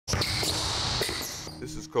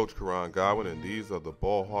This is Coach Karan Godwin, and these are the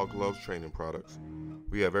Ball Hog Gloves training products.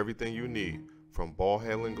 We have everything you need, from ball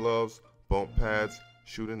handling gloves, bump pads,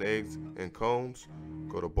 shooting eggs, and cones.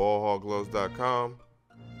 Go to ballhoggloves.com.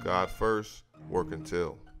 God first, work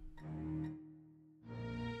until.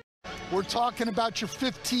 We're talking about your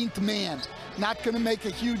 15th man. Not going to make a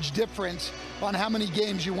huge difference on how many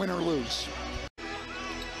games you win or lose.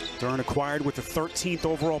 Duren acquired with the 13th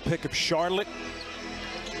overall pick of Charlotte.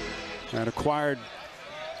 And acquired,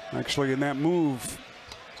 actually, in that move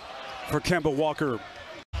for Kemba Walker.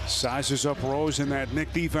 Sizes up Mróz in that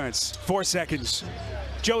Knicks defense. 4 seconds.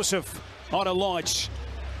 Joseph on a launch.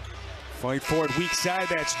 Fight for it, weak side.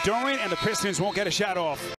 That's Duren, and the Pistons won't get a shot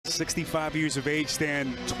off. 65 years of age,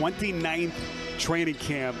 Stan. 29th training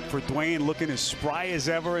camp for Dwayne, looking as spry as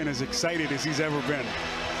ever and as excited as he's ever been.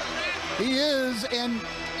 He is, and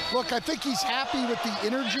look, I think he's happy with the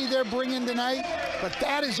energy they're bringing tonight, but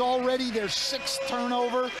that is already their 6th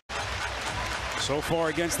turnover. So far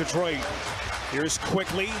against Detroit. Here's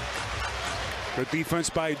Quickly. Good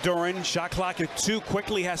defense by Duren. Shot clock at 2.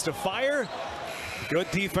 Quickly has to fire. Good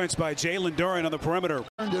defense by Jalen Duren on the perimeter.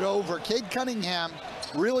 Turned it over. Cade Cunningham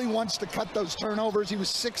really wants to cut those turnovers. He was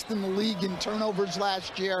 6th in the league in turnovers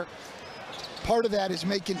last year. Part of that is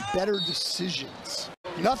making better decisions.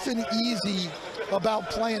 Nothing easy about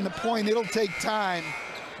playing the point. It'll take time,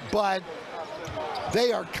 but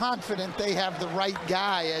they are confident they have the right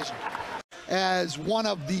guy as one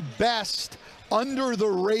of the best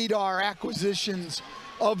under-the-radar acquisitions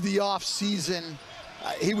of the offseason.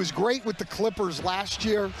 He was great with the Clippers last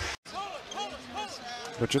year.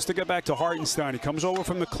 But just to get back to Hartenstein, he comes over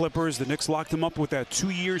from the Clippers. The Knicks locked him up with that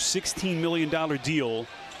 2-year, $16 million deal.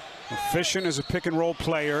 Efficient as a pick-and-roll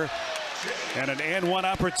player. And an and-one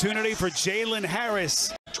opportunity for Jalen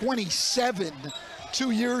Harris. 27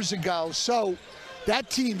 2 years ago. So that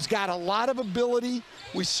team's got a lot of ability.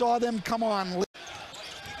 We saw them come on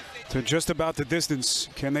to just about the distance.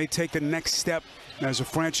 Can they take the next step as a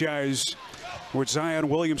franchise with Zion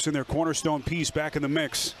Williamson, their cornerstone piece, back in the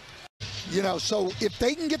mix? You know, so if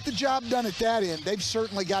they can get the job done at that end, they've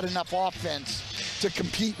certainly got enough offense to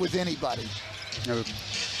compete with anybody.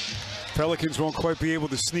 Pelicans won't quite be able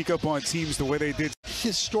to sneak up on teams the way they did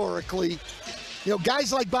historically. You know,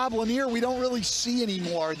 guys like Bob Lanier, we don't really see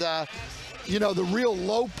anymore. The real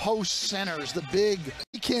low post centers, the big.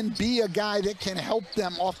 He can be a guy that can help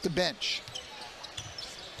them off the bench.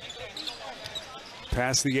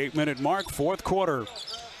 Past the 8-minute mark, 4th quarter.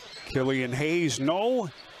 Killian Hayes, no.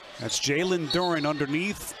 That's Jalen Duren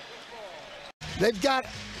underneath. They've got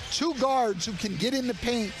 2 guards who can get in the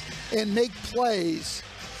paint and make plays.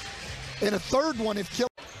 And a third one if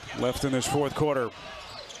left in this 4th quarter.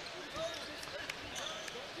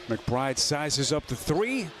 McBride sizes up the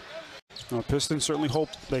 3. Now, Pistons certainly hope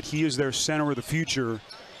that he is their center of the future.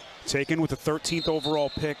 Taken with the 13th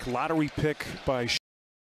overall pick, lottery pick by